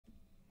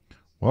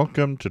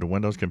Welcome to the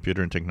Windows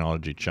Computer and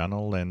Technology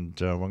channel, and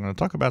we're going to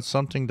talk about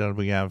something that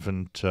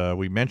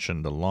we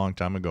mentioned a long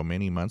time ago,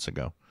 many months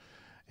ago,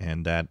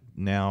 and that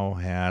now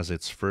has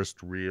its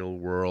first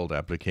real-world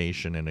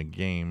application in a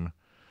game,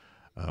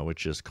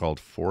 which is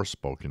called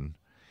Forspoken,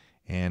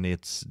 and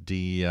it's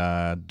the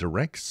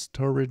direct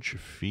storage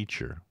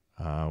feature.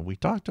 We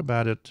talked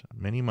about it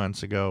many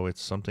months ago.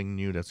 It's something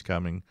new that's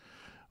coming,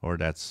 or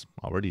that's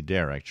already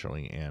there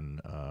actually,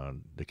 in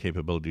the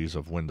capabilities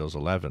of Windows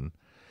 11.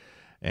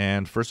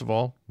 And first of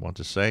all, I want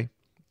to say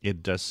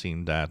it does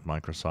seem that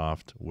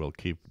Microsoft will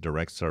keep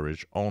direct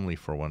storage only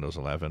for Windows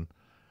 11.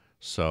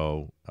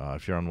 So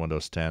if you're on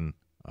Windows 10,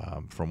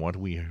 from what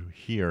we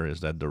hear is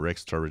that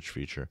direct storage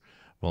feature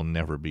will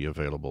never be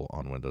available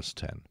on Windows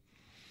 10.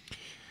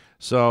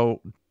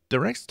 So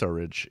direct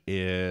storage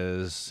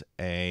is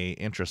a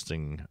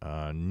interesting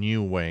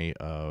new way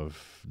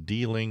of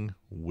dealing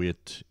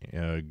with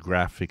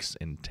graphics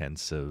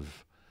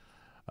intensive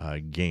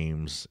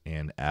games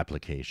and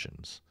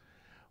applications.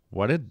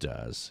 What it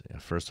does,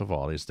 first of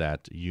all, is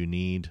that you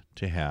need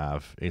to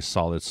have a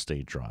solid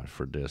state drive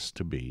for this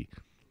to be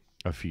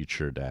a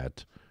feature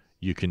that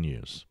you can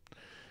use.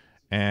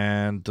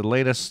 And the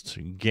latest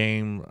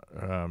game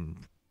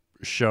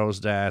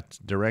shows that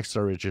direct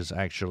storage is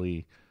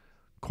actually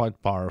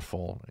quite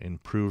powerful,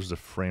 improves the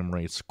frame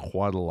rates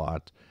quite a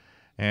lot,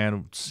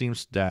 and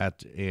seems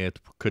that it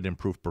could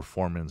improve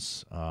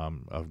performance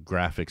of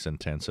graphics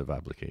intensive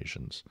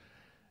applications.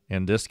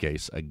 In this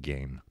case, a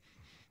game.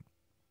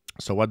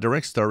 So what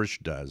direct storage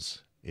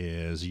does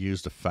is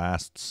use the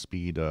fast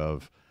speed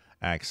of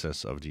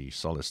access of the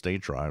solid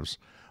state drives,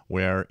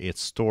 where it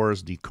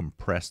stores the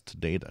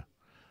compressed data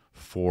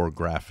for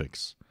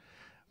graphics.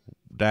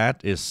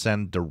 That is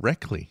sent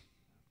directly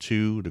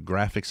to the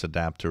graphics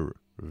adapter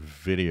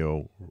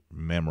video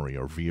memory,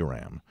 or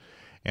VRAM.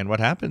 And what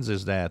happens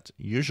is that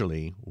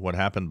usually what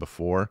happened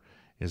before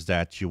is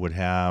that you would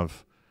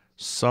have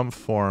some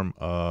form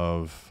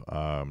of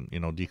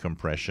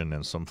decompression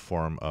and some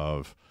form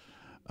of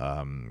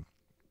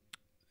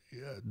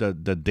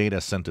the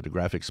data sent to the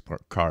graphics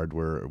card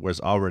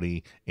was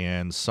already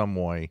in some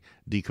way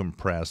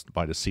decompressed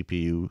by the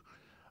CPU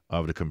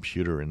of the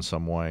computer in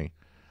some way.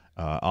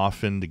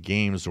 Often the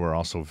games were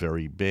also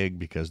very big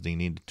because they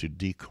needed to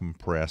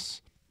decompress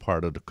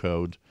part of the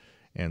code,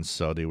 and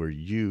so they were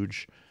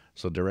huge.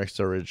 So direct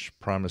storage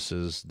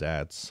promises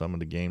that some of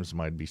the games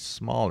might be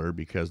smaller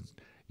because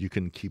you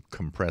can keep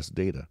compressed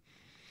data.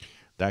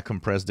 That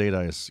compressed data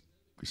is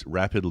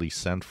rapidly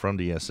sent from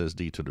the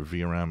SSD to the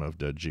VRAM of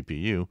the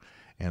GPU,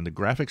 and the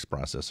graphics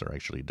processor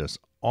actually does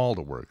all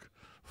the work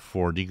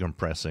for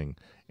decompressing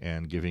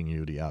and giving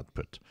you the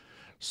output.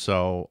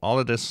 So all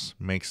of this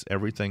makes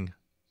everything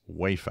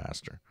way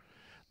faster.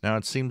 Now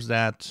it seems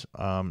that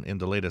in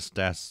the latest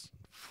tests,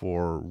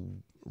 for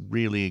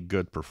really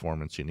good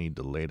performance, you need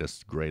the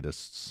latest,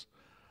 greatest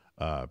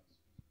SSDs.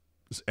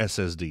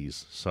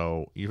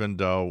 So even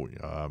though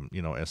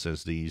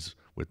SSDs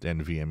with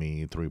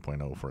NVMe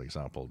 3.0, for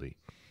example,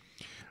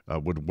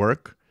 would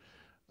work,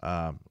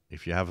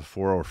 if you have a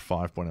 4 or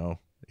 5.0,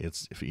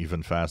 it's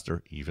even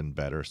faster, even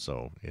better.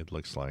 So it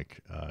looks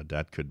like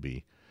that could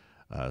be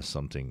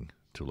something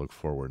to look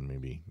forward.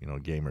 Maybe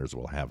gamers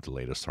will have the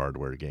latest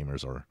hardware.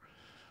 Gamers are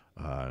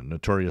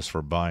notorious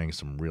for buying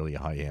some really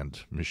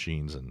high-end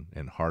machines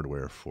and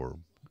hardware for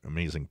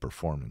amazing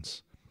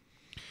performance.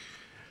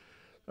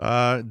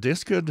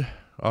 This could,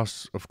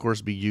 of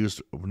course, be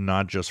used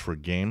not just for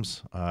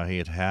games.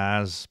 It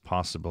has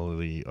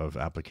possibility of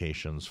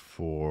applications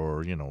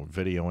for,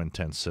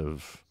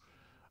 video-intensive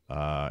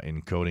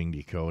encoding,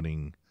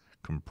 decoding,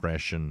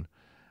 compression,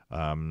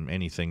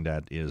 anything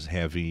that is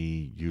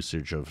heavy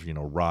usage of,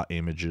 raw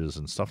images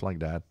and stuff like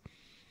that.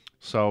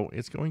 So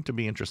it's going to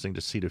be interesting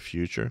to see the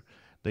future.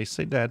 They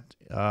say that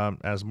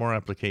as more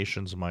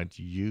applications might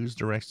use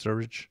direct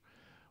storage,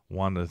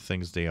 one of the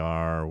things they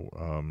are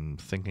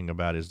thinking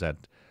about is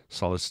that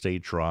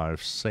solid-state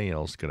drive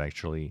sales could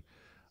actually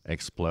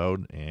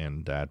explode,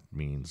 and that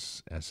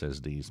means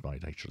SSDs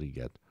might actually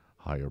get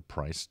higher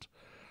priced.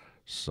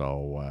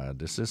 So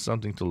this is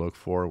something to look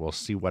for. We'll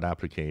see what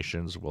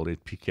applications. Will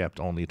it be kept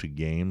only to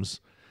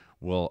games?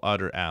 Will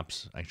other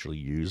apps actually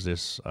use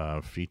this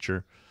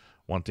feature?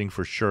 One thing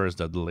for sure is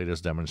that the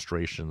latest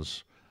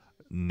demonstrations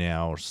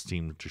now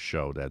seem to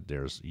show that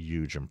there's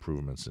huge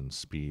improvements in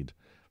speed,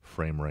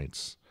 frame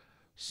rates.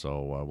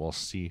 So we'll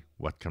see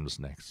what comes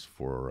next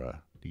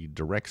for the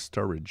direct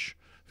storage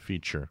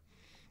feature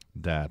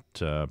that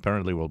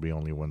apparently will be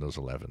only Windows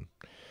 11.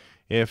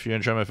 If you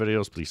enjoy my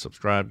videos, please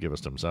subscribe, give us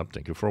a thumbs up.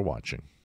 Thank you for watching.